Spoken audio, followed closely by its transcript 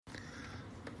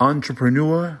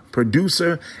entrepreneur,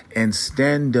 producer, and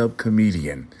stand-up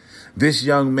comedian. This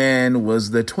young man was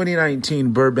the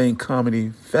 2019 Burbank Comedy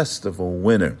Festival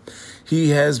winner. He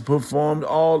has performed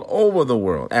all over the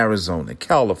world: Arizona,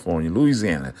 California,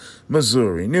 Louisiana,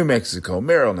 Missouri, New Mexico,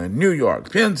 Maryland, New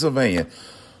York, Pennsylvania,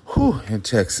 and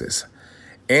Texas.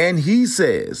 And he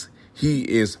says he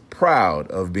is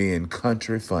proud of being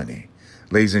country funny.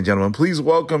 Ladies and gentlemen, please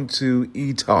welcome to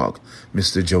E-Talk,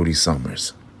 Mr. Jody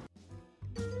Summers.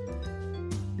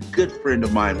 Good friend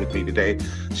of mine with me today.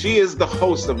 She is the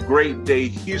host of Great Day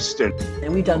Houston.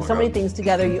 And we've done so many things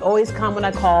together. You always come when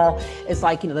I call. It's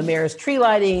like, the mayor's tree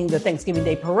lighting, the Thanksgiving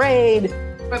Day parade.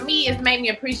 For me, it's made me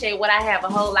appreciate what I have a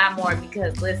whole lot more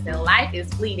because, listen, life is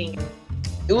fleeting.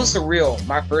 It was surreal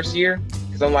my first year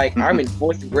because I'm like, I'm in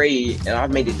fourth grade and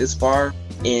I've made it this far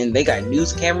and they got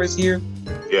news cameras here.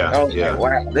 Yeah. I was like,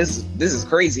 wow, this is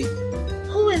crazy.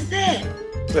 Who is that?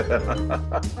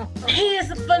 He is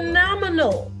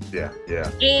phenomenal. Yeah.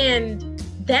 And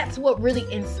that's what really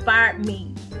inspired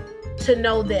me to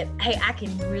know that, hey, I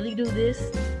can really do this.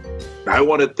 I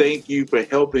want to thank you for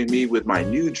helping me with my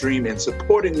new dream and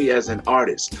supporting me as an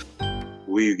artist.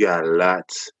 We've got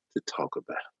lots to talk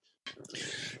about.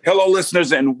 Hello,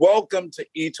 listeners, and welcome to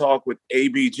E-Talk with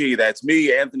ABG. That's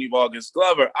me, Anthony Vargas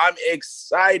Glover. I'm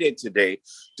excited today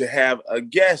to have a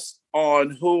guest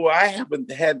on who I haven't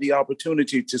had the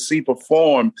opportunity to see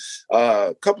perform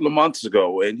a couple of months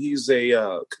ago, and he's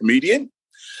a comedian.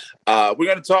 We're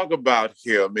going to talk about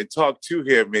him and talk to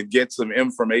him and get some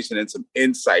information and some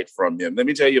insight from him. Let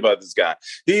me tell you about this guy.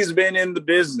 He's been in the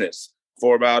business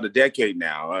for about a decade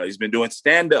now. He's been doing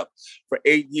stand-up for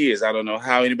 8 years. I don't know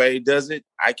how anybody does it.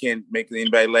 I can't make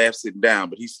anybody laugh sitting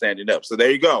down, but he's standing up. So there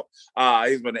you go.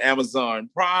 He's been on Amazon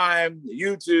Prime,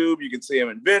 YouTube. You can see him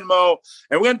in Venmo.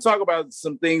 And we're going to talk about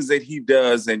some things that he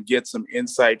does and get some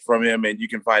insight from him. And you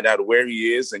can find out where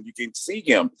he is and you can see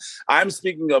him. I'm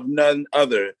speaking of none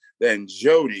other than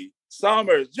Jody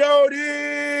Summers.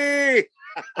 Jody!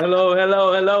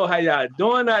 Hello. How y'all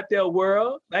doing out there,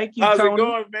 world? Thank you, How's Tony. It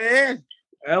going, man?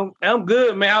 I'm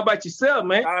good, man. How about yourself,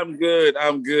 man? I'm good.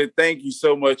 Thank you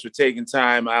so much for taking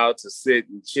time out to sit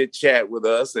and chit-chat with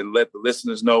us and let the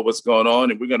listeners know what's going on.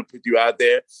 And we're going to put you out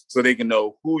there so they can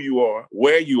know who you are,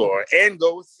 where you are, and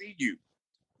go see you.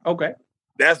 Okay.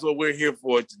 That's what we're here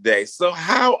for today. So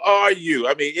how are you?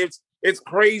 I mean, it's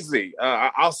crazy.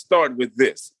 I'll start with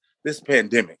this. This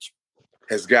pandemic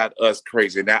has got us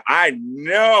crazy. Now, I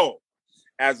know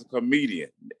as a comedian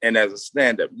and as a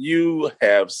stand-up, you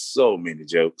have so many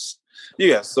jokes.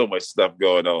 You have so much stuff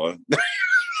going on.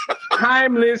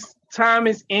 Timeless,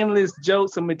 endless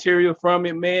jokes and material from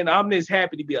it, man. I'm just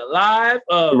happy to be alive.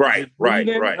 Right.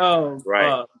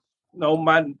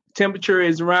 My temperature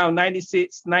is around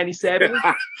 96, 97.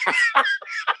 I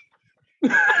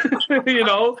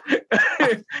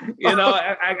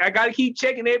got to keep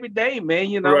checking every day,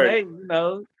 man. Right.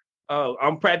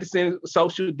 I'm practicing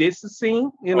social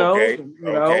distancing. Okay.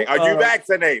 Are you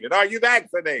vaccinated?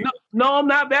 No, I'm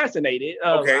not vaccinated.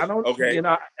 Okay. I don't. Okay.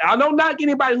 I don't knock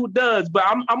anybody who does, but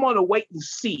I'm on a wait and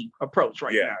see approach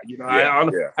right now.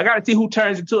 I got to see who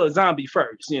turns into a zombie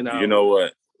first. You know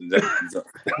what?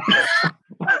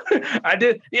 I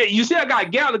did. Yeah, you see, I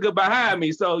got Gallagher behind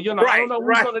me, so I don't know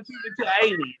who's gonna turn into an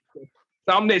alien.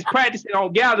 So I'm just practicing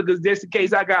on Gallagher just in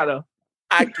case I gotta.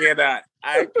 I cannot.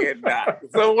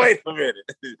 So wait a minute.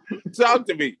 Talk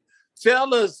to me.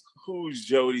 Tell us who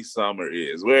Jody Summer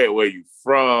is. Where you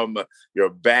from? Your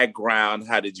background?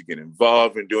 How did you get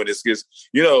involved in doing this? Because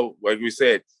like we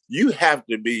said, you have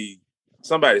to be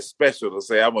somebody special to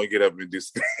say, I'm going to get up and do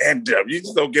stand-up. You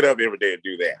just don't get up every day and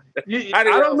do that. I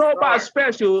don't know about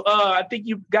special. I think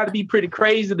you got to be pretty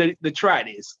crazy to try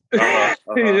this.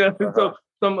 So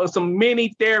some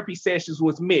many therapy sessions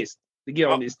was missed to get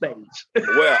on this stage.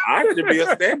 Well, I should be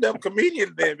a stand-up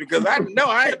comedian then because I know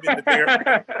I ain't been to therapy.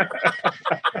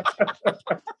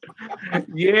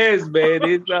 Yes,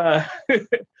 man.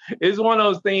 It's one of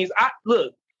those things.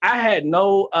 I had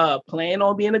no plan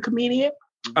on being a comedian.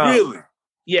 Really?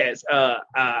 Yes.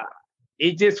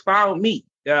 It just found me.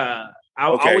 I've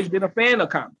always been a fan of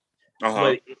comedy.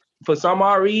 But for some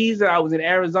odd reason, I was in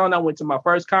Arizona. I went to my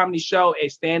first comedy show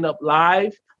at Stand Up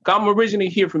Live. I'm originally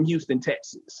here from Houston,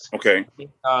 Texas. Okay.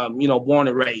 Born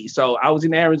and raised. So I was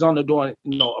in Arizona doing,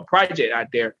 a project out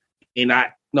there. And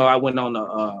I went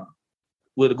on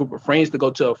with a group of friends to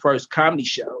go to a first comedy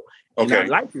show. And I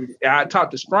liked it. I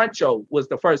talked to Struncho, was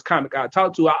the first comic I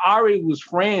talked to. I already was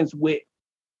friends with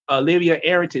Olivia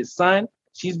Arrington's son.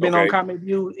 She's been on Comedy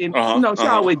View. And, she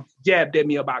always jabbed at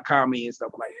me about comedy and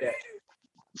stuff like that.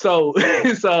 So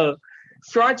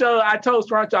Stroncho, I told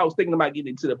Stroncho I was thinking about getting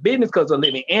into the business because of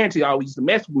Living Auntie always used to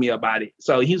mess with me about it.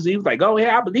 So he was like, go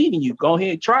ahead, I believe in you. Go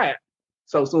ahead and try it.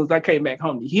 So as soon as I came back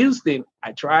home to Houston,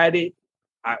 I tried it.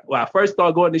 When I first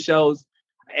started going to shows,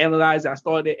 I analyzed, I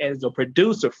started as a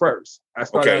producer first. I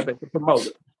started as a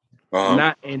promoter.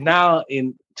 Uh-huh. Now,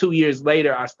 in 2 years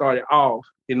later, I started off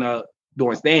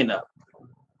doing stand-up.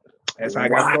 That's how I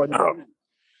got started.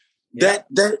 Yeah.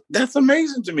 That's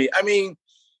amazing to me. I mean,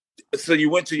 so you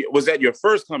was that your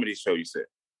first comedy show, you said?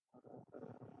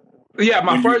 Yeah,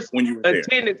 my first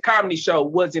attended comedy show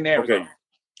was in Arizona.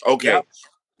 Okay. Yep.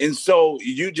 And so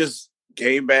you just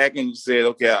came back and you said,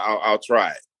 okay, I'll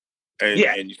try it.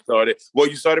 And you started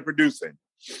producing.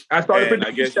 I started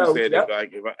producing. I guess you said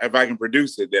if I can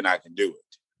produce it, then I can do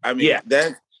it. I mean,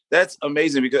 that's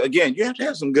amazing because again, you have to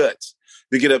have some guts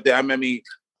to get up there. I mean,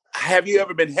 have you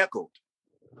ever been heckled?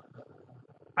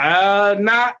 I've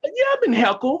been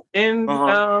heckled and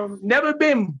never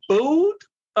been booed.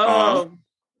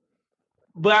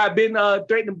 But I've been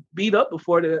threatened to beat up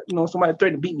before. Somebody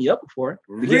threatened to beat me up before.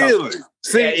 Really?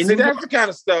 See, that's the kind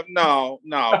of stuff. No,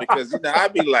 because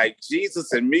I'd be like,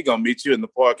 Jesus and me gonna meet you in the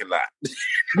parking lot.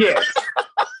 Yeah.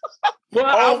 Well,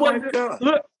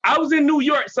 I was in New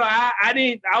York, so I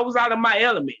was out of my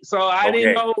element. So I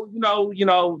didn't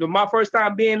know, my first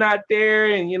time being out there,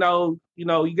 and you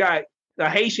got the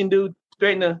Haitian dude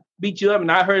threatening to beat you up, and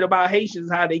I heard about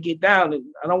Haitians how they get down, and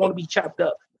I don't want to be chopped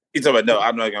up. He's talking about, no,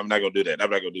 I'm not going to do that. I'm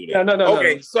not going to do that. No.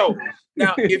 Okay, so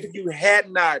now if you had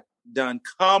not done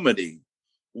comedy,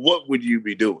 what would you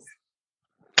be doing?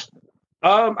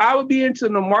 I would be into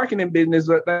the marketing business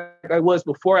like I was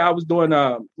before. I was doing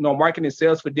marketing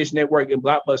sales for Dish Network and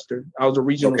Blockbuster. I was a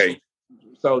regional. Okay.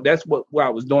 So that's what I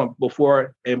was doing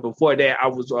before. And before that, I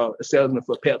was a salesman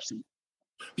for Pepsi.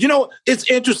 It's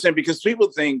interesting because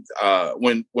people think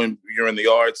when you're in the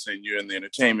arts and you're in the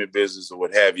entertainment business or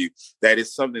what have you, that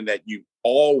it's something that you've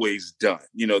always done,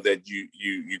 that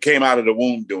you came out of the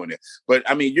womb doing it. But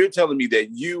I mean, you're telling me that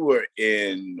you were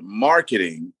in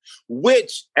marketing,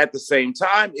 which at the same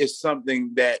time is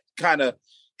something that kind of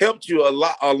helped you a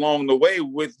lot along the way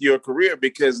with your career,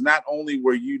 because not only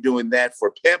were you doing that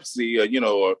for Pepsi or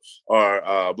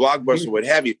Blockbuster, what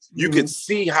have you, you could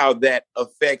see how that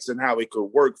affects and how it could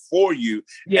work for you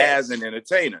as an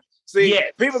entertainer. See,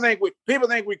 people think we're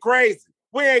crazy.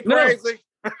 We ain't crazy.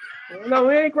 No,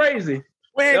 we ain't crazy.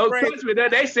 We ain't crazy.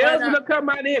 They salesmen will come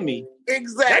out in me.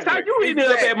 Exactly. That's how you ended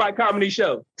up at my comedy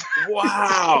show.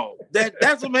 Wow,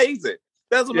 that's amazing.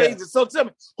 That's amazing. Yeah. So tell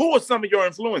me, who are some of your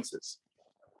influences?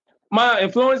 My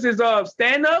influences of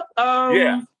stand-up?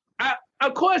 I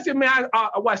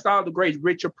watched all the greats,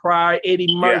 Richard Pryor,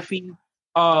 Eddie Murphy,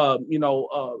 Red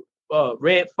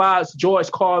Fox,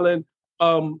 George Carlin.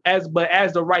 As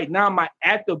of right now, my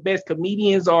active best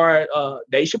comedians are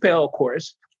Dave Chappelle, of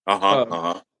course.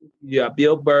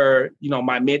 Bill Burr,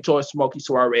 my mentor, Smokey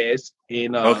Suarez,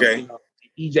 and EJ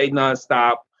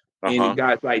Nonstop, and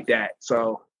guys like that.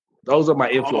 So those are my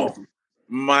influences.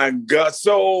 My God.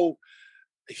 So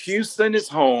Houston is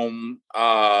home.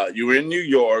 You're in New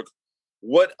York.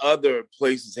 What other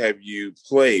places have you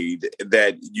played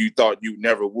that you thought you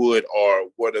never would, or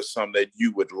what are some that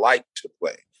you would like to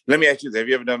play? Let me ask you, have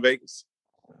you ever done Vegas?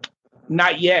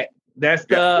 Not yet. That's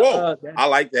I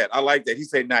like that. He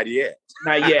said not yet.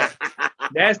 Not yet.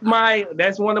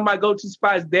 That's one of my go-to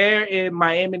spots there in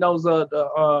Miami. Those are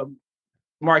the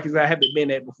markets I haven't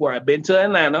been at before. I've been to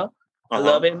Atlanta. I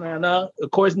love Atlanta.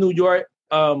 Of course, New York.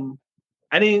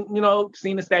 I didn't,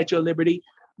 seen the Statue of Liberty,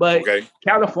 but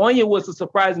California was a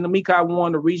surprise to me because I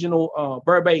won the regional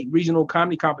Burbank regional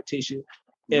comedy competition.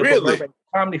 Really? Burbank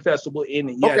Comedy Festival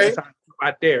that's how I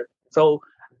got there. So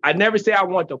I never said I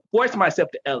want to force myself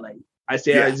to LA. I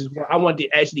said I want to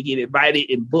actually get invited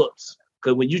in books,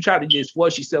 because when you try to just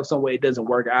force yourself somewhere, it doesn't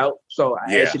work out. So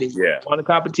I actually won the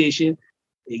competition.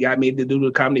 It got me to do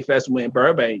the comedy festival in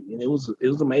Burbank, and it was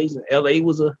amazing. LA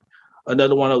was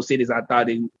another one of those cities I thought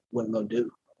it wasn't gonna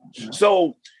do.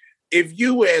 So if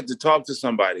you had to talk to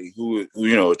somebody who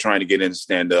trying to get into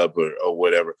stand up or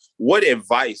whatever, what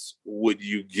advice would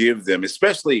you give them,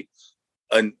 especially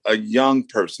a young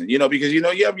person? Because you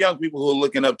have young people who are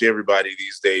looking up to everybody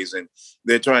these days, and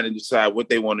they're trying to decide what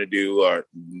they want to do or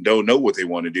don't know what they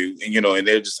want to do, and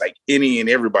they're just like any and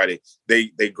everybody they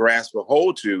grasp a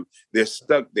hold to, they're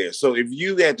stuck there. So if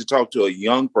you had to talk to a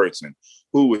young person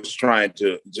who was trying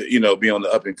to be on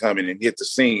the up and coming and hit the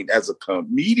scene as a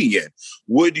comedian,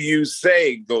 would you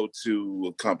say go to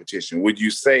a competition? Would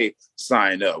you say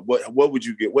sign up? What would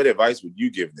you get? What advice would you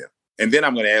give them? And then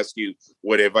I'm going to ask you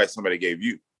what advice somebody gave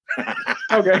you.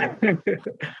 Okay.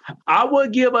 I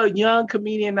would give a young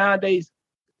comedian nowadays,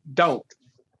 don't.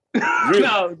 Really?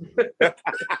 No.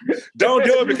 Don't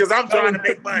do it because I'm trying to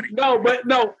make money.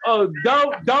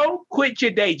 Don't quit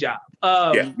your day job.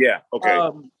 Okay.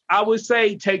 I would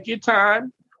say take your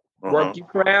time, work your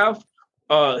craft,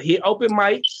 hit open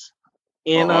mics,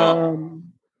 and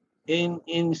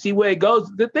see where it goes.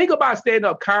 The thing about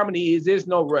stand-up comedy is there's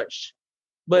no rush.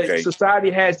 But society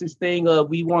has this thing of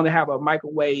we want to have a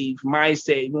microwave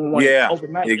mindset. We want to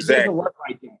open mic. Exactly. It doesn't work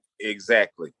like that.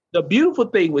 Exactly. The beautiful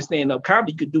thing with stand-up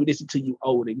comedy, you could do this until you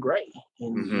old and gray.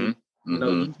 And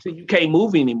until you can't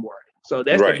move anymore. So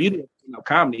that's the beauty of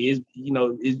comedy is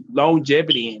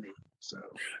longevity in it. So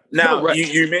now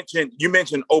you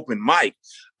mentioned open mic.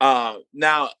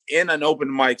 Now in an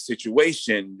open mic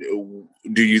situation,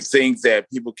 do you think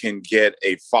that people can get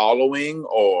a following,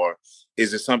 or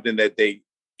is it something that they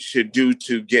should do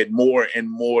to get more and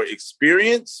more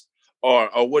experience, or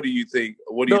what do you think?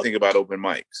 What do you think about open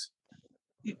mics?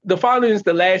 The following is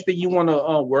the last thing you want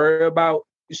to worry about.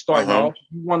 Starting off,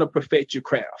 you want to perfect your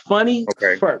craft. Funny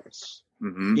first,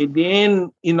 and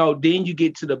then then you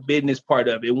get to the business part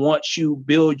of it. Once you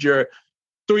build your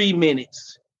 3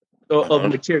 minutes of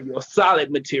material,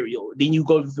 solid material, then you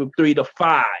go from 3 to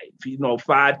 5,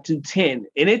 5 to 10,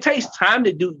 and it takes time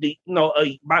to do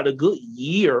about a good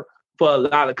year for a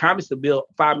lot of comics to build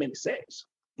 5-minute sets.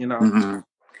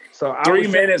 So 3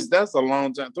 minutes, that's a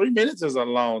long time. 3 minutes is a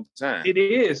long time. It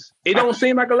is. It don't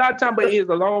seem like a lot of time, but it is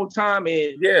a long time.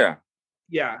 And yeah.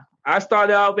 I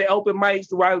started out at open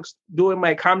mics while I was doing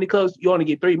my comedy clubs. You only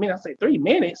get 3 minutes. I say 3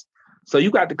 minutes. So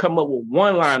you got to come up with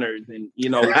one-liners, and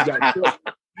you got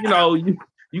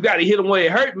to hit them where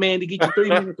it hurt, man, to get your 3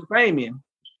 minutes of fame in.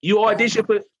 You audition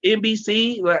for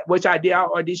NBC, which I did. I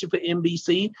audition for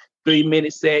NBC,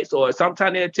 3-minute sets, or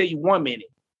sometimes they'll tell you 1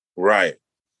 minute. Right.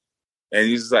 And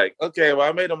he's like, okay, well,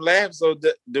 I made them laugh, so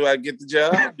do I get the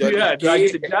job? Do I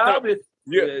get the job?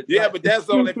 But that's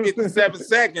only 57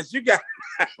 seconds. You got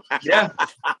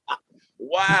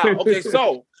Wow. Okay,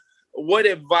 so what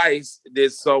advice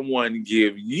did someone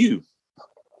give you?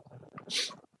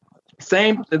 It's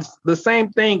the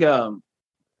same thing. Don't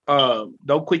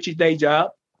quit your day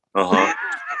job.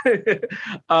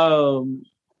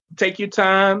 Take your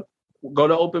time, go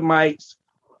to open mics,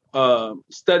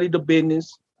 study the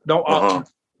business. Don't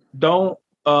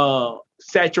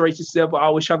saturate yourself.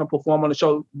 Always trying to perform on the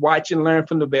show. Watch and learn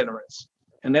from the veterans,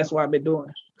 and that's what I've been doing.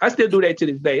 I still do that to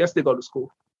this day. I still go to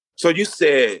school. So you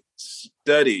said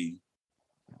study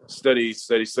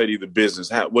the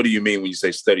business. What do you mean when you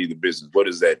say study the business? What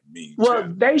does that mean? Well,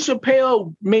 Dave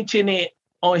Chappelle mentioned it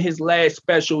on his last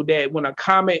special that when a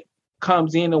comic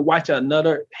comes in and watch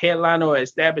another headliner or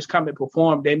established comic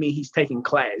perform, that means he's taking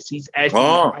class. He's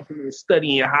actually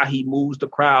studying how he moves the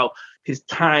crowd, his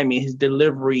timing, his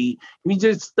delivery. He's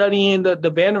just studying the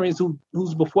veterans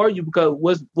who's before you, because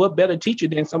what better teacher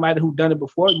than somebody who done it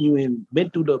before you and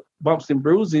been through the bumps and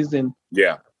bruises and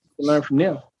learn from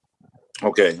them.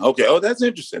 Okay. Oh, that's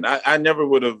interesting. I never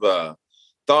would have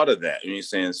thought of that. When you're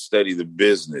saying study the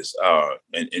business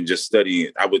and just studying,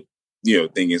 I would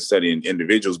thinking studying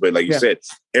individuals, but like you said,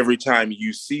 every time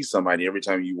you see somebody, every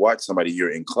time you watch somebody, you're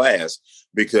in class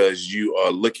because you are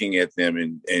looking at them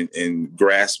and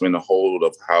grasping a hold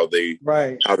of how they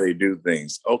do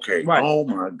things. Okay. Right. Oh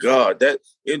my God.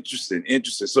 That's interesting.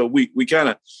 So we kind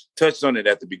of touched on it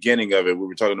at the beginning of it. We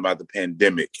were talking about the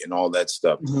pandemic and all that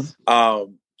stuff.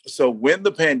 So when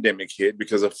the pandemic hit,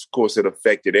 because of course it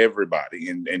affected everybody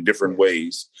in different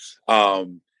ways,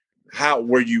 how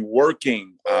were you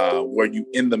working? Were you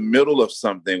in the middle of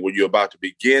something? Were you about to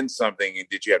begin something, and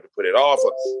did you have to put it off?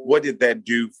 Or what did that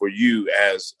do for you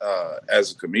as a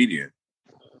comedian?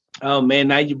 Oh man,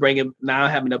 now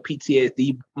I'm having a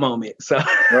PTSD moment. So,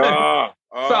 so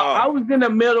I was in the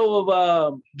middle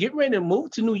of getting ready to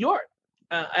move to New York.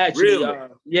 Actually, really?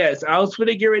 Yes, I was going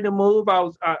to get ready to move. I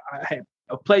had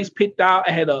a place picked out.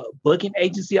 I had a booking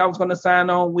agency I was going to sign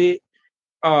on with.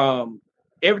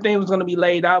 Everything was going to be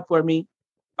laid out for me.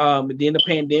 And then the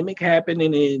pandemic happened,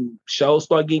 and then shows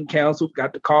started getting canceled.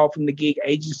 Got the call from the gig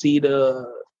agency to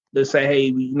say, hey,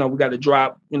 we got to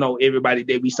drop, everybody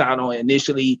that we signed on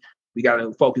initially. We got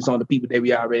to focus on the people that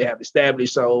we already have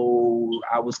established. So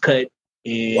I was cut.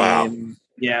 And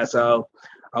so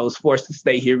I was forced to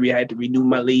stay here. We had to renew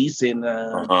my lease. And,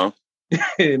 oh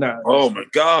my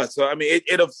God. So, I mean,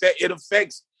 it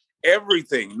affects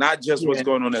everything, not just what's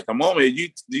going on at the moment. You're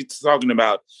talking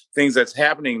about things that's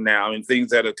happening now and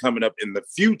things that are coming up in the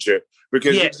future,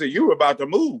 because you said you were about to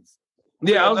move.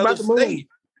 Yeah, I was about to move.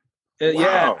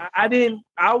 Yeah,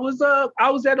 I was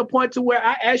at a point to where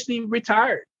I actually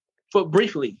retired for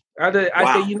briefly. I said,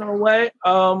 you know what?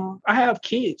 I have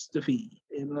kids to feed,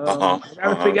 and I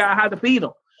got to figure out how to feed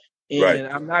them. And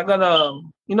I'm not gonna,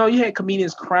 you had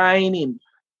comedians crying and,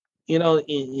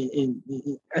 and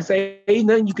I say, ain't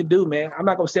nothing you can do, man. I'm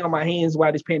not gonna sit on my hands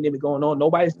while this pandemic going on.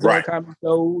 Nobody's doing comedy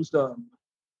shows.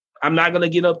 I'm not gonna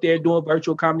get up there doing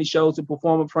virtual comedy shows and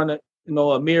perform in front of,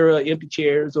 a mirror, empty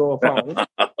chairs, or a phone.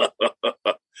 I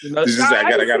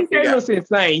gotta that's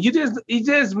insane. You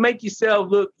just make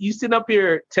yourself look. You sit up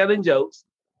here telling jokes,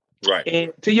 right?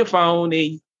 And to your phone,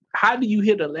 and how do you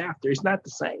hear the laughter? It's not the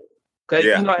same. Because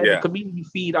as a comedian, you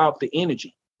feed off the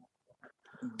energy.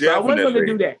 Definitely. So I wasn't going to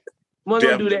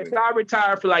do that. So I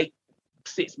retired for like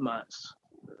 6 months.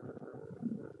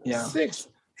 Yeah.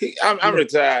 I'm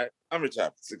retired. I'm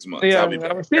retired for 6 months. Yeah,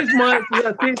 6 months.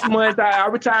 Yeah, 6 months. I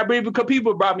retired briefly because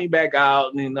people brought me back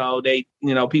out.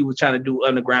 People trying to do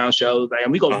underground shows. Like,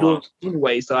 and we gonna do it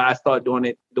anyway. So I started doing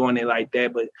it like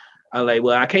that. But I like,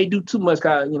 well, I can't do too much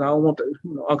because I don't want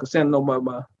Uncle Santa know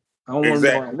my. I don't want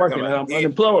to know I'm working. I'm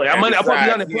unemployed. I'm supposed to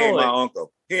be unemployed.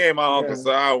 He ain't my uncle,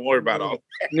 so I don't worry about all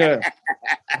that. Yeah.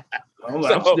 I'm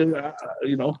still,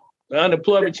 the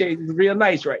unemployment change is real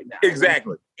nice right now.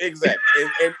 Exactly. And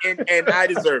I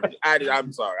deserve it.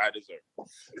 I'm sorry, I deserve it.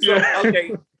 So,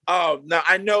 okay. Now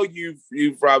I know you've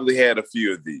probably had a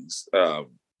few of these. I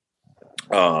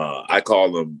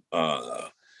call them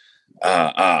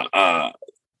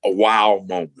a wow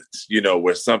moments,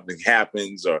 where something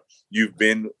happens, or you've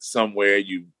been somewhere,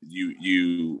 you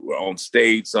were on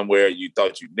stage somewhere, you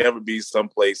thought you'd never be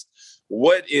someplace.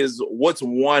 What's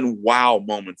one wow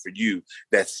moment for you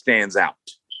that stands out?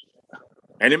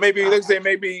 And it may be, let's say,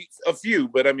 maybe a few,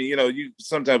 but I mean,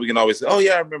 sometimes we can always say, oh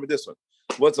yeah, I remember this one.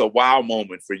 What's a wow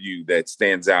moment for you that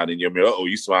stands out in your mirror? Oh,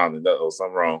 you smiling. Oh,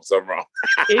 something wrong.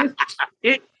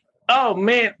 Oh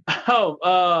man!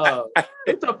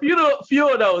 It's a few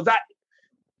of those.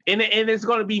 And it's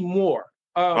going to be more.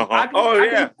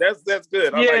 That's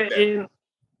good. I like that.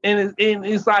 And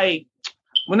it's like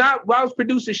when I was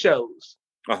producing shows.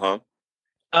 I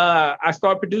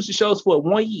started producing shows for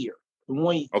 1 year.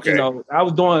 Okay. I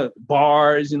was doing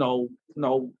bars.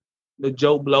 The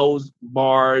Joe Blow's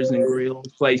bars and grills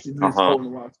places.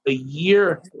 A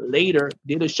year later,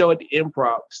 did a show at the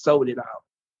Improv, sold it out.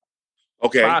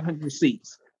 Okay. 500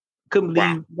 seats. Couldn't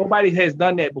believe nobody has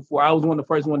done that before. I was one of the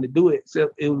first one to do it. So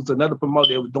it was another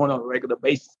promoter that was doing it on a regular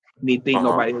basis. And they think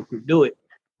nobody else could do it.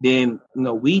 Then,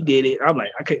 we did it. I'm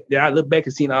like, okay. Then I look back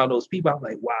and seen all those people. I'm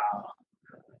like, wow.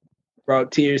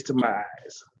 Brought tears to my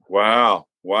eyes. Wow.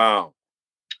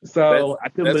 So I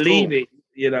couldn't believe it.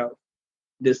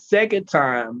 The second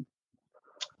time,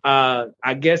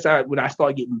 I guess when I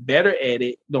started getting better at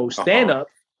it, stand up.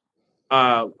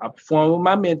 I performed with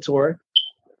my mentor.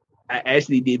 I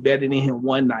actually did better than him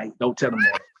one night. Don't tell him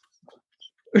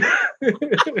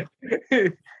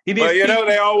that.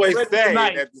 They always say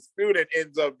that the student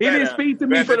ends up better. He didn't speak to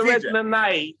me for the rest of the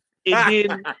night. And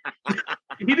then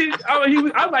he didn't.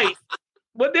 I'm like,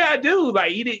 what did I do?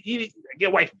 Like he didn't get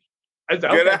away from me. I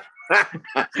said, okay.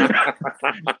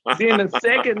 Then the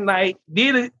second night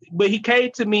did it, but he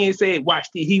came to me and said, "Watch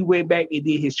it." He went back and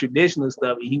did his traditional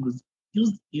stuff, and he was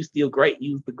still great.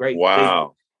 He was the great. Wow.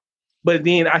 Thing. But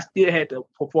then I still had the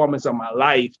performance of my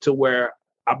life to where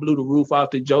I blew the roof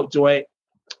off the joke joint.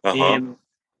 And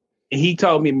he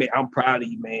told me, man, I'm proud of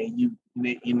you, man.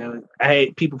 I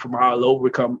had people from all over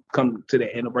come to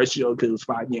the anniversary show because it was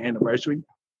 5-year anniversary.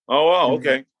 Oh, wow.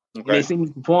 Okay. And they see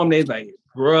me perform, they're like,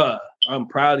 bruh, I'm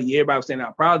proud of you. Everybody was saying,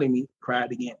 I'm proud of me.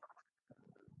 Cried again.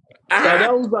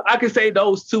 So I can say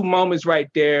those two moments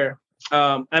right there.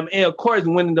 And of course,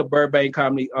 winning the Burbank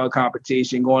comedy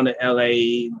competition, going to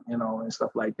LA, and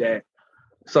stuff like that.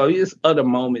 So it's other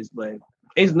moments, but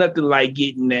it's nothing like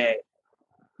getting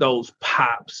those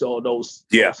pops or those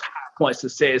high point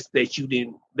success that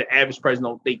the average person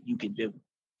don't think you can do.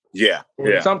 Yeah.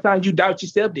 Sometimes you doubt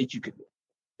yourself that you can do.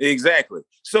 Exactly.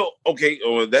 So, okay,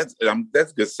 that's a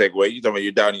good segue. You're talking about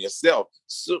you're doubting yourself.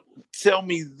 So tell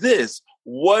me this,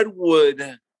 what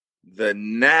would the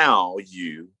now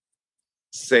you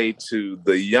say to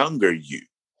the younger you?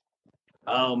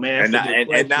 Oh man,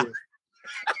 and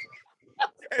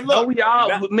look,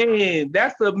 man,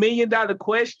 that's $1 million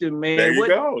question, man. There you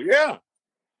go. Yeah.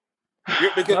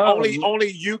 Because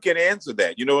only you can answer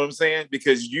that. You know what I'm saying?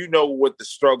 Because you know what the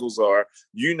struggles are.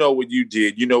 You know what you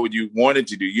did. You know what you wanted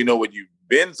to do. You know what you've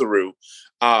been through.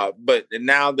 But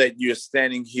now that you're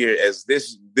standing here as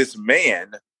this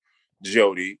man,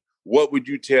 Jody, what would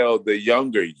you tell the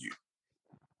younger you?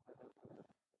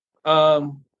 I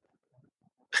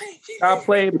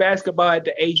played basketball at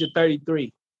the age of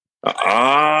 33.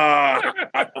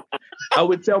 I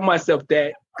would tell myself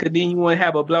that, because then you wouldn't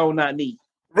have a blown out knee.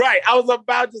 Right. I was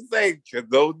about to say, because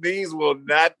those knees will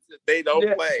not, they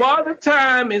don't play. Father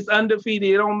Time is undefeated.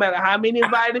 It don't matter how many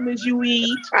vitamins you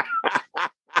eat,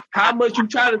 how much you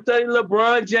try to study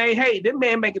LeBron James. Hey, that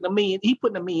man making $1 million. He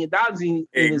putting $1 million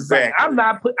in his bank. I don't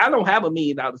have $1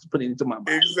 million to put into my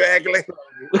body. Exactly.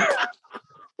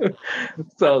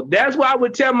 So that's what I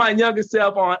would tell my younger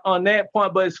self on that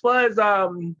point. But as far as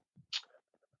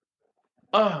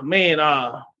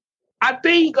I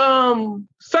think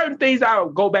certain things I'll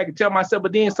go back and tell myself,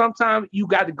 but then sometimes you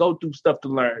got to go through stuff to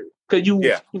learn. Because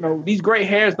you know, these gray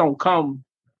hairs don't come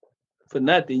for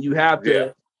nothing. You have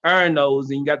to earn those,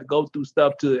 and you got to go through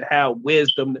stuff to have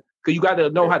wisdom. Because you got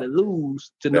to know how to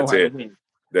lose to know how to win.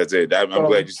 That's it. I'm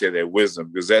glad you said that,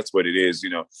 wisdom, because that's what it is. You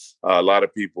know, a lot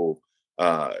of people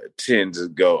tend to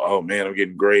go, "Oh man, I'm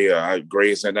getting gray.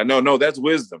 And no, that's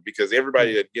wisdom, because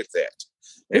everybody that gets that.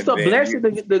 It's a blessing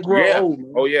to grow old.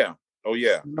 Man. Oh yeah.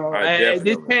 You know, and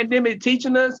this pandemic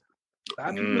teaching us,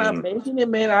 I'm not making it,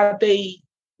 man. I think,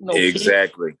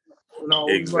 exactly.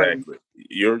 Kids, exactly.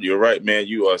 You're right, man.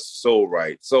 You are so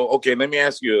right. So, okay, let me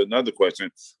ask you another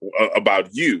question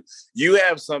about you. You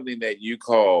have something that you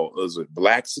call, is it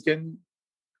Blaxican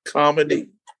comedy?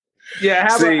 Yeah,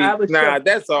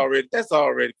 that's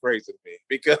already crazy to me,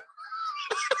 because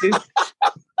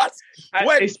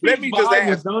let me just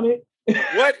ask, don't it?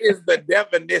 What is the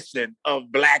definition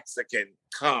of Blaxican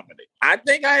comedy? I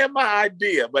think I have my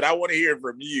idea, but I want to hear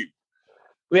from you.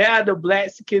 We have the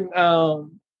Blaxican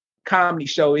comedy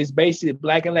show. It's basically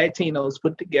Black and Latinos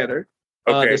put together.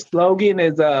 The slogan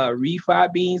is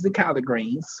refried beans and collard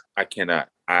greens. I cannot.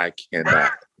 We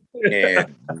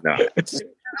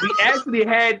actually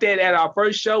had that at our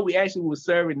first show. We actually was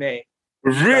serving that.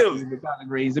 Really?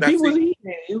 The people was eating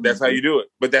it. That's how you do it.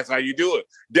 But that's how you do it.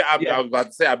 I was about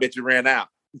to say, I bet you ran out.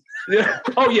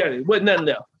 Oh yeah, there wasn't nothing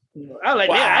left. I was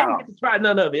like, I didn't get to try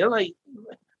none of it. I'm like,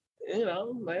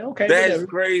 okay. That's whatever.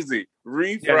 Crazy.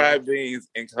 Refried beans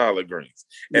and collard greens.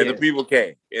 And the people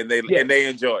came and they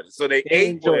enjoyed it. So they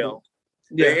ate well.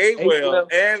 They ate well,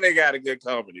 and they got a good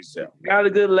comedy show. Got a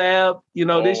good laugh. You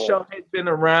know, this show has been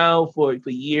around for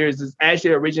years. It's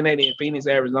actually originated in Phoenix,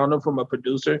 Arizona, from a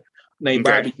producer named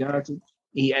Bobby Johnson.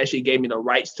 He actually gave me the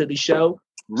rights to the show.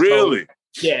 Really?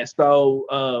 So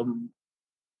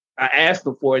I asked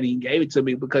him for it, and he gave it to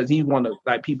me because he's one of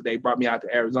people that brought me out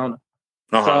to Arizona.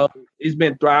 So it's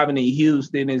been thriving in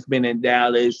Houston. It's been in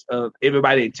Dallas.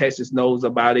 Everybody in Texas knows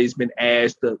about it. It's been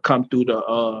asked to come through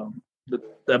the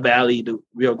valley, the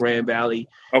Rio Grande Valley.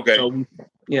 Okay. So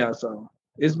so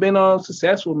it's been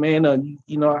successful, man.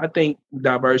 I think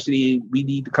diversity, we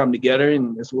need to come together,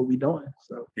 and that's what we're doing.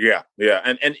 So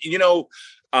and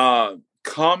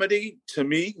comedy to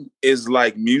me is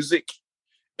like music.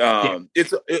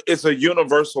 It's a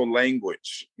universal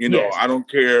language. I don't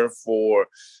care for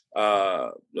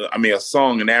an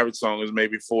average song is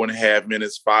maybe 4.5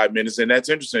 minutes, 5 minutes, and that's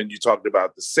interesting. You talked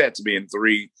about the sets being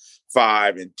 3,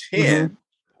 5, and 10.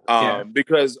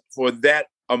 Because for that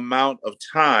amount of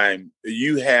time,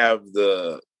 you have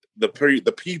the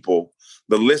people,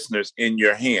 the listeners in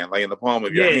your hand, like in the palm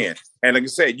of your hand. And like I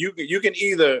said, you can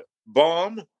either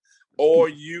bomb or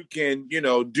you can,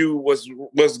 do what's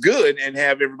good and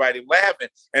have everybody laughing.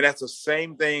 And that's the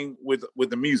same thing with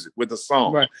the music, with the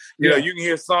song. Right. You can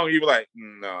hear a song, you be like,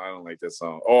 no, I don't like that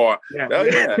song. Or,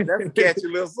 that's a catchy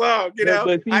little song.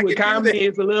 But see, with comedy,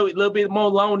 it's a little bit more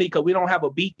lonely because we don't have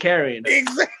a beat carrying it.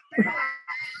 Exactly.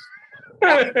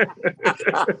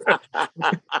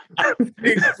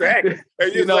 Exactly.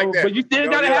 But you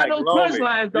still gotta have those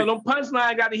punchlines, though. Them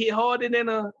punchlines gotta hit harder than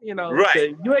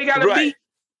right. You ain't got a beat.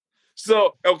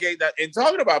 So, and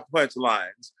talking about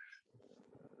punchlines,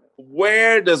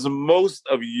 where does most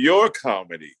of your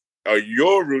comedy or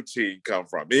your routine come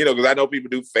from? Because I know people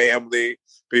do family,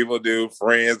 people do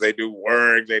friends, they do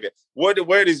work. What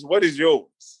is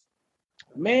yours?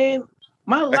 Man,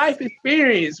 my life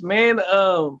experience, man.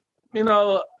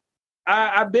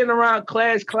 I've been around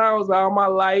class clowns all my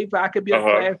life. I could be a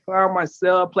class clown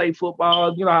myself, play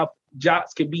football. You know how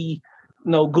jocks could be,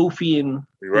 goofy and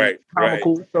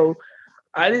comical. Right. So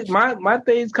my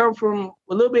things come from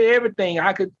a little bit of everything.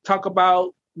 I could talk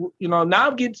about, now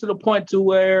I'm getting to the point to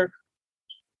where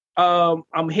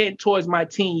I'm heading towards my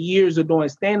teen years of doing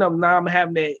stand-up. Now I'm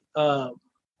having that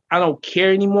I don't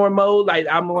care anymore mode. Like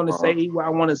I'm going to say what I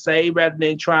want to say rather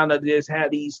than trying to just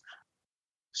have these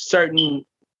certain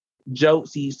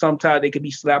jokes. Sometimes they could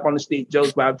be slap on the stick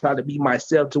jokes, but I'm trying to be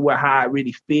myself to how I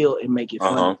really feel and make it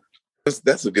funny.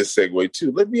 That's a good segue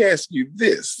too. Let me ask you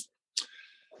this.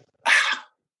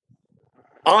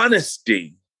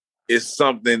 Honesty is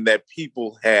something that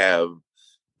people have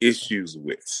issues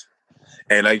with.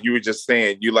 And like you were just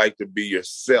saying, you like to be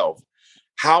yourself.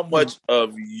 How much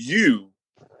of you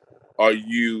are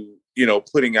you,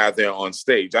 putting out there on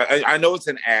stage? I know it's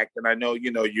an act, and I know,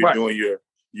 you're doing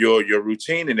your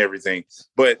routine and everything.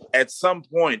 But at some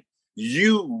point,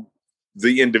 you,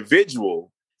 the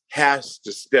individual, has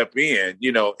to step in,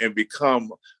 and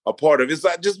become a part of it. It's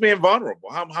not just being vulnerable.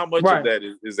 How much of that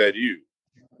is that you?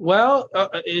 Well,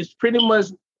 it's pretty much,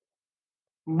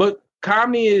 but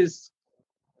comedy is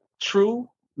true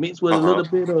mixed with a little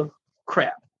bit of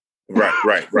crap.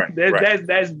 Right.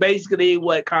 That's basically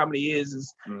what comedy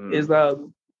is that's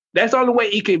the only way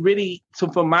it could really.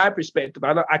 So from my perspective,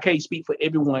 I can't speak for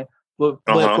everyone, but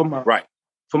from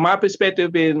my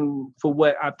perspective and for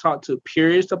what I've talked to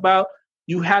peers about,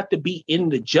 you have to be in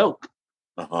the joke.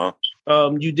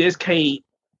 You just can't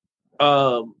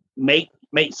make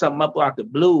something up out the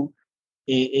blue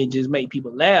and just make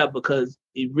people laugh, because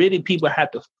it really, people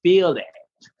have to feel that.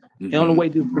 The only way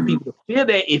for people to feel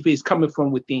that if it's coming from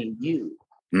within you.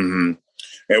 And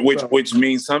which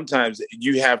means sometimes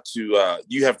you have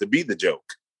to be the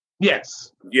joke.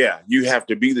 Yes. Yeah, you have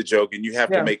to be the joke, and you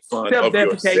have to make fun of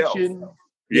yourself.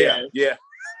 Yeah.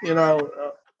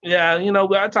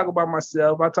 I talk about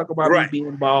myself. I talk about me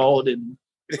being bald and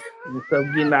stuff,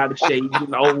 getting out of shape,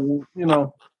 getting old,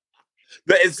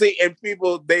 And see, and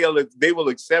people, they will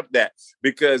accept that,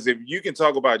 because if you can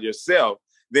talk about yourself,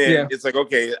 then it's like,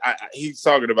 okay, he's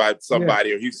talking about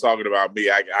somebody or he's talking about me.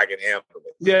 I can handle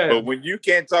it. Yeah. But when you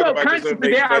can't talk about yourself,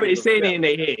 they already say it in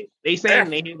their head. They say it in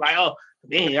their head like, oh,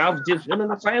 man, I was just feeling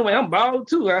the same way. I'm bald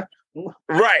too. Huh?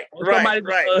 Right. So like,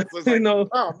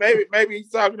 oh, maybe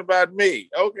he's talking about me.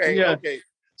 Okay.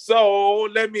 So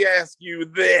let me ask you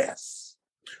this: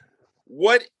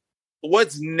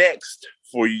 what's next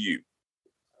for you?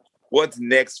 What's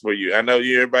next for you? I know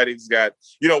everybody's got,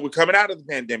 we're coming out of the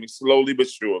pandemic slowly but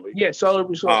surely. Yeah, slowly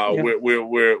but surely.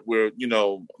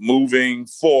 We're moving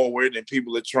forward, and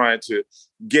people are trying to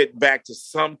get back to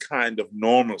some kind of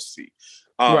normalcy.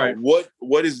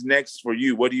 What is next for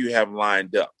you? What do you have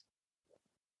lined up?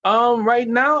 Right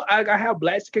now, I have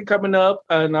Blackskin coming up,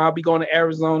 and I'll be going to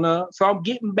Arizona. So I'm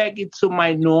getting back into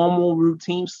my normal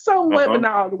routine somewhat, but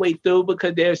not all the way through,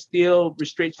 because there's still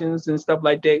restrictions and stuff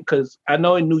like that. Because I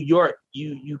know in New York,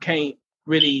 you can't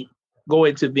really go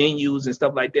into venues and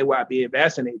stuff like that without being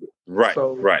vaccinated. Right.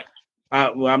 So, right.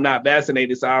 I'm not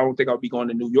vaccinated, so I don't think I'll be going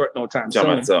to New York no time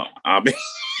soon. I'll be.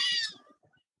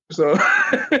 So.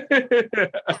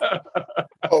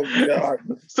 Oh God!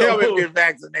 Tell me to get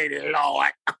vaccinated,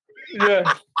 Lord.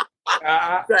 Yeah.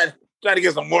 Trying to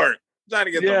get some work.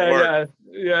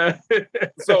 Yeah.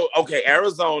 So okay,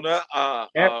 Arizona.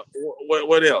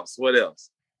 What else?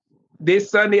 This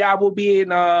Sunday I will be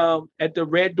in at the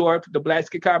Red Door, the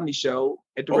Blackskin Comedy Show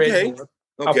at the Red Door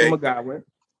up in McGowan.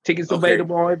 Tickets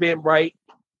available on Eventbrite.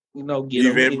 Get them.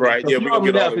 Eventbrite. Yeah, we can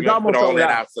get all that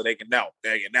out so they can know.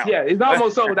 Yeah, it's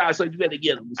almost sold out, so you better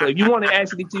get them. So if you want to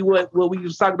actually see what we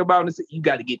was talking about, you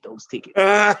got to get those tickets.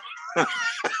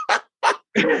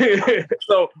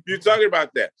 So you're talking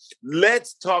about that.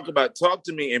 Let's talk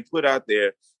to me and put out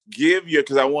there,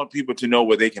 because I want people to know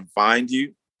where they can find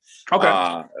you.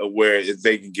 Okay. Where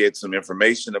they can get some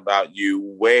information about you.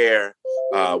 Where,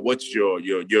 what's your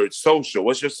social?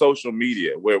 What's your social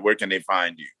media? Where can they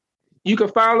find you? You can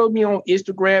follow me on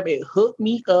Instagram at Hook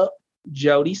Me Up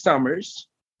Jody Summers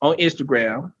on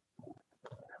Instagram.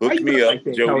 Hook me up,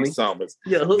 Jody Tony? Summers.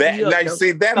 Yeah, hook me up. You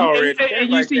see that already.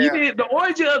 You did the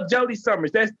origin of Jody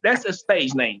Summers. That's a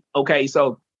stage name. Okay,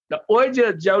 so the origin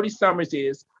of Jody Summers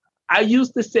is I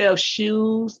used to sell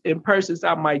shoes and purses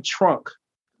out my trunk.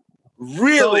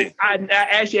 Really? So I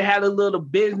actually had a little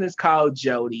business called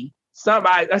Jody.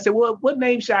 I said, well, what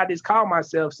name should I just call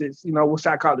myself since, what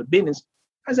should I call the business?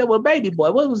 I said, well, Baby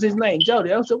Boy, what was his name?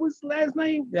 Jody. I said, what's his last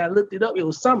name? And I looked it up. It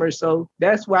was Summers. So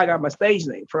that's where I got my stage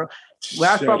name from. When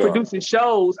I started producing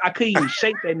shows, I couldn't even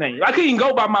shake that name. I couldn't even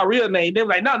go by my real name. They were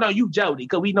like, no, you Jody.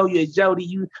 Because we know you as Jody.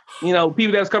 You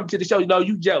people that's coming to the show,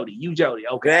 you Jody. You Jody.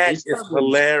 Okay. That is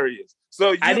hilarious.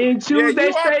 So I didn't choose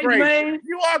that stage name.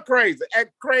 You are crazy. A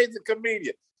crazy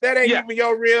comedian. That ain't even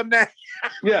your real name.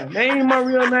 Yeah, that ain't my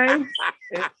real name.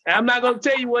 I'm not going to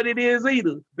tell you what it is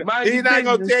either. He's not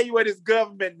going to tell you what his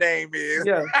government name is.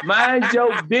 Yeah, mind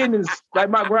your business.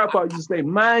 Like my grandpa used to say,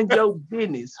 mind your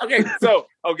business.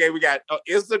 Okay, we got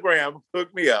Instagram,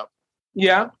 Hook Me Up.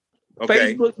 Yeah.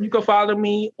 Okay. Facebook, you can follow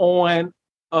me on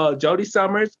Jody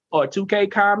Summers or 2K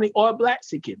Comedy or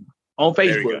Blackskin on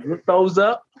Facebook. Look those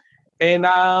up. And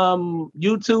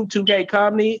YouTube, 2K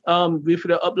Comedy, we're going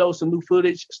to upload some new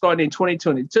footage starting in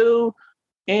 2022.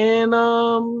 And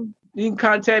you can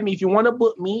contact me. If you want to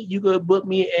book me, you can book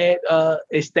me at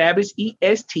Establish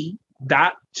EST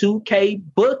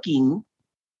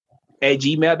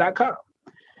Phoenix.2kbooking@gmail.com.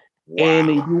 Wow. And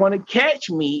if you want to catch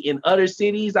me in other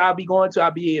cities, I'll be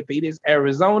at Phoenix,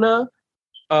 Arizona.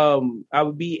 I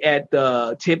will be at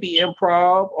the Tempe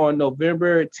Improv on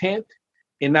November 10th,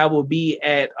 and I will be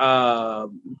at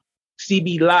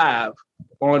CB Live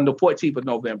on the 14th of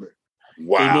November.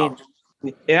 Wow.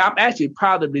 And I'm actually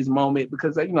proud of this moment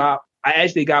because, I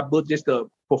actually got booked just to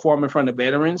perform in front of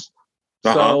veterans.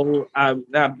 So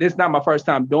this is not my first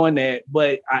time doing that,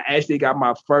 but I actually got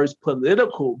my first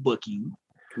political booking.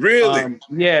 Really?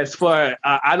 Yes, for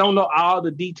I don't know all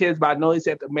the details, but I know it's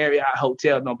at the Marriott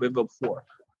Hotel November 4th.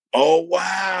 Oh,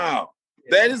 wow.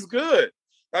 That is good.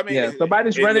 I mean,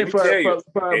 somebody's running for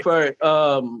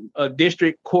a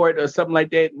district court or something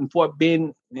like that in Fort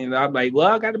Bend, and I'm like, well,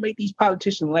 I got to make these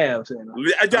politicians laugh. And I'm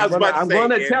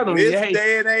going to tell them, this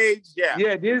day and age,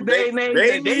 this day and age,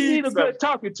 they need a good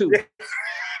talking to.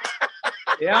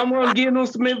 Yeah, I'm going to give them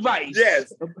some advice.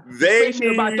 Yes, they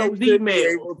need about those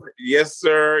emails. Yes,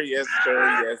 sir.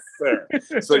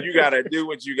 So you got to do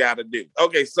what you got to do.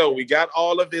 Okay, so we got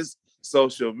all of his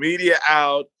social media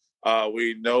out.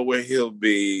 We know where he'll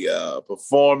be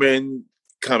performing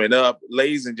coming up.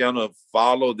 Ladies and gentlemen,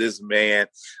 follow this man.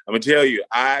 I'm gonna tell you,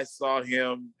 I saw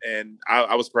him and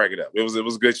I was cracking up. It was a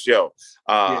good show.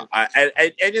 And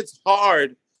it's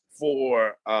hard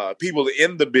for people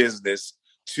in the business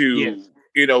to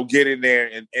get in there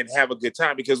and have a good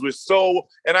time because we're so,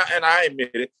 and I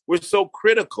admit it, we're so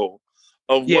critical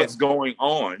of what's going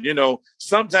on.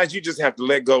 Sometimes you just have to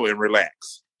let go and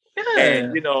relax.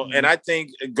 And, and I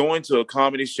think going to a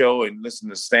comedy show and listening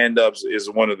to stand-ups is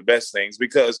one of the best things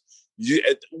because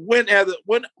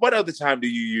what other time do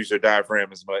you use your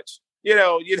diaphragm as much?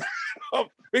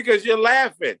 Because you're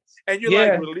laughing and you're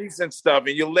like releasing stuff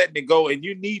and you're letting it go and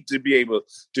you need to be able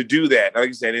to do that. Like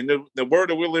I said, in the world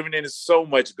that we're living in is so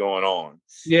much going on.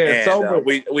 Yeah, and,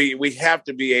 we have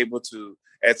to be able to.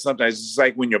 And sometimes it's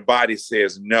like when your body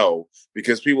says no,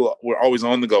 because we're always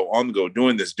on the go,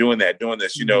 doing this, doing that, doing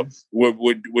this.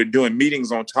 We're doing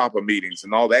meetings on top of meetings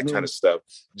and all that kind of stuff.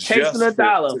 Chasing a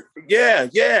dollar.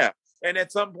 Yeah. And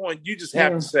at some point, you just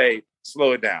have to say,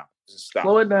 slow it down. Just stop.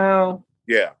 Slow it down.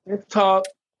 Yeah. Let's talk.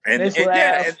 And that's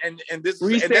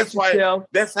why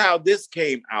that's how this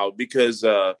came out because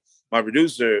my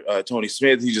producer Tony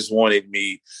Smith, he just wanted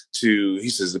me to. He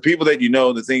says the people that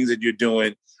the things that you're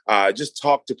doing. Just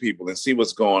talk to people and see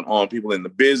what's going on. People in the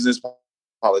business,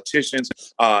 politicians,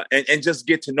 and just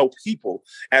get to know people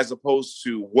as opposed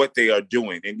to what they are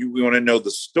doing. And we want to know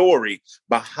the story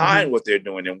behind what they're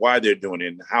doing and why they're doing it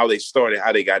and how they started,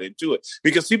 how they got into it.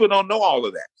 Because people don't know all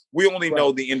of that. We only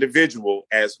know the individual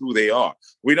as who they are.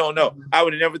 We don't know. I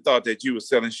would have never thought that you were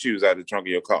selling shoes out of the trunk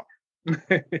of your car.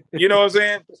 You know what I'm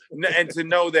saying? And to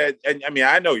know that, and I mean,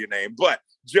 I know your name, but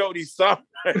Jody Summers,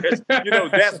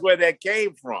 that's where that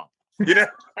came from.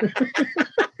 That's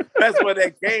where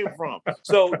that came from.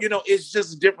 So, it's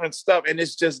just different stuff and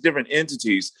it's just different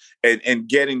entities and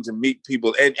getting to meet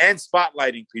people and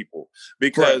spotlighting people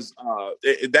because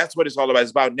that's what it's all about.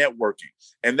 It's about networking.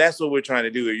 And that's what we're trying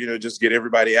to do, just get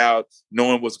everybody out,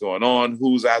 knowing what's going on,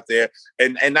 who's out there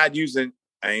and not using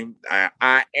I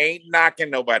ain't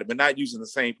knocking nobody, but not using the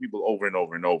same people over and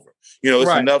over and over. It's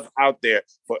enough out there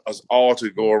for us all to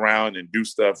go around and do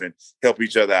stuff and help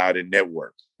each other out and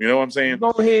network. You know what I'm saying? Go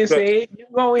ahead and say it. You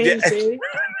go ahead and say it.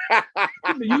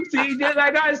 You see it just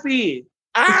like I see it.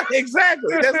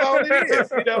 Exactly. That's all it is.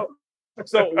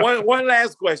 So one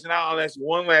last question. I'll ask you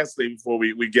one last thing before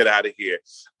we get out of here.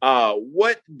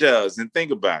 What does, and think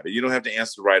about it, you don't have to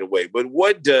answer right away, but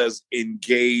what does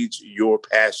engage your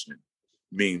passion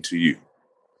mean to you?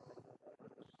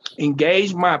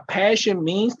 Engage my passion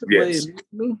means to yes.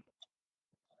 me?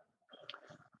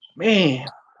 Man.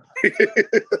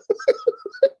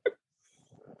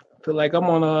 Feel like I'm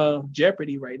on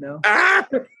Jeopardy right now.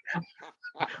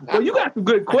 Well, you got some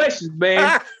good questions,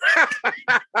 man.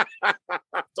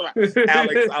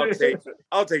 Alex,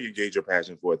 I'll take engage your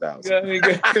passion for 1,000.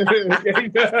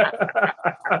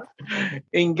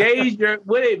 Engage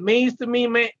what it means to me,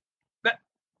 man.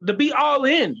 To be all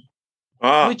in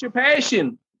with your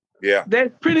passion. Yeah.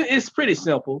 It's pretty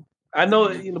simple. I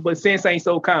know, but sense ain't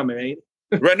so common, ain't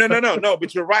it? Right. No,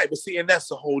 but you're right. But see, and that's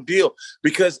the whole deal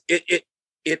because it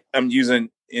I'm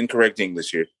using incorrect English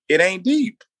here. It ain't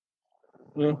deep.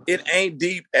 Yeah. It ain't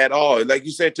deep at all. Like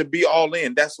you said, to be all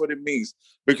in, that's what it means.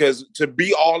 Because to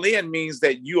be all in means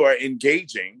that you are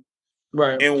engaging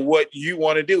in what you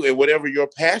want to do and whatever your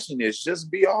passion is,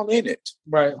 just be all in it.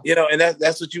 Right. And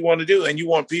that's what you want to do. And you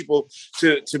want people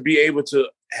to be able to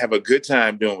have a good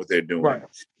time doing what they're doing. Right.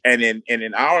 And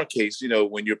in our case,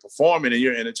 when you're performing and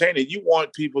you're entertaining, you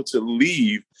want people to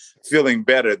leave feeling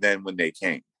better than when they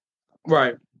came.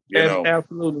 Right.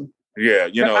 Absolutely. Yeah.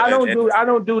 I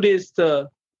don't do this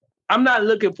I'm not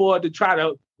looking forward to try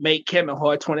to make Kevin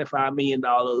Hart $25 million.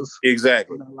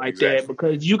 Exactly. That,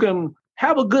 because you can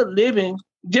have a good living.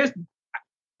 Just,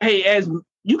 as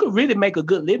you can really make a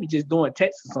good living just doing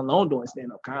Texas alone, doing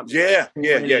stand-up comedy. Yeah.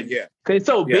 Because it's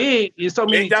so big. There's so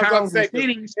many towns and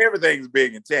cities. Everything's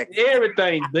big in Texas.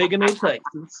 Everything's big in Texas.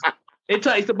 It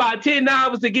takes about 10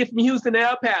 hours to get from Houston to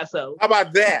El Paso. How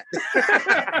about that?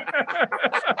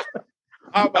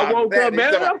 I woke up,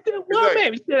 man. I'm still,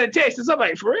 man, we still in Texas. I'm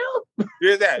like, for real?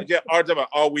 Here's that. Yeah,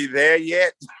 are we there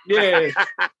yet? Yeah.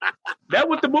 That's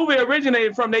what the movie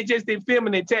originated from. They just didn't film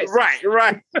it in Texas. Right.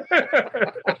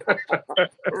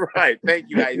 Right. Thank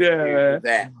you guys for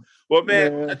that. Well,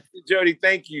 man, Jody,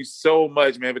 thank you so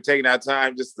much, man, for taking our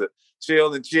time just to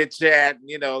chill and chit chat.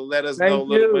 Let us know a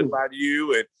little bit about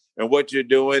you and what you're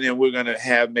doing, and we're gonna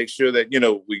make sure that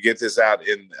we get this out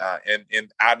in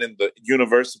the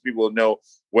universe, so people know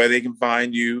where they can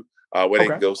find you, where they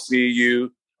can go see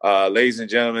you. Ladies and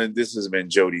gentlemen, this has been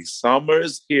Jody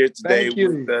Summers here today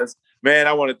with us. Man,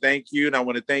 I want to thank you, and I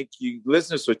want to thank you,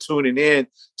 listeners, for tuning in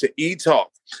to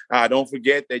E-Talk. Don't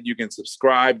forget that you can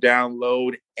subscribe,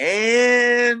 download,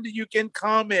 and you can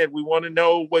comment. We want to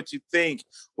know what you think,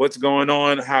 what's going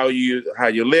on, how you're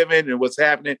living, and what's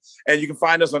happening. And you can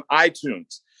find us on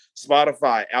iTunes,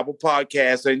 Spotify, Apple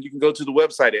Podcasts, and you can go to the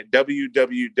website at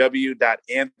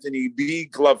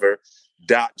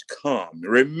www.anthonybglover.com.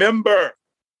 Remember,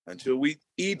 until we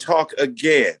E-Talk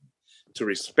again, to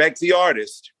respect the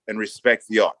artist and respect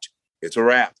the art. It's a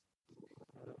wrap.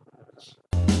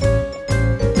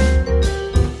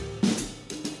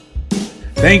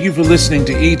 Thank you for listening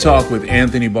to E-Talk with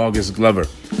Anthony Bogus Glover.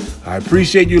 I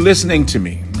appreciate you listening to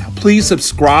me. Now, please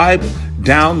subscribe,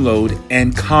 download,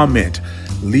 and comment.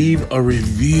 Leave a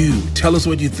review. Tell us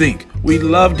what you think. We'd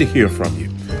love to hear from you.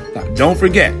 Now, don't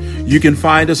forget, you can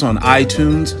find us on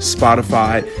iTunes,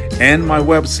 Spotify, and my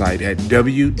website at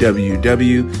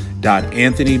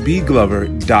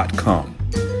www.anthonybglover.com.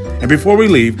 And before we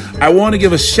leave, I want to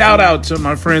give a shout out to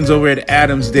my friends over at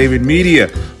Adams David Media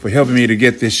for helping me to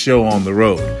get this show on the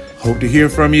road. Hope to hear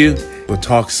from you. We'll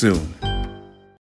talk soon.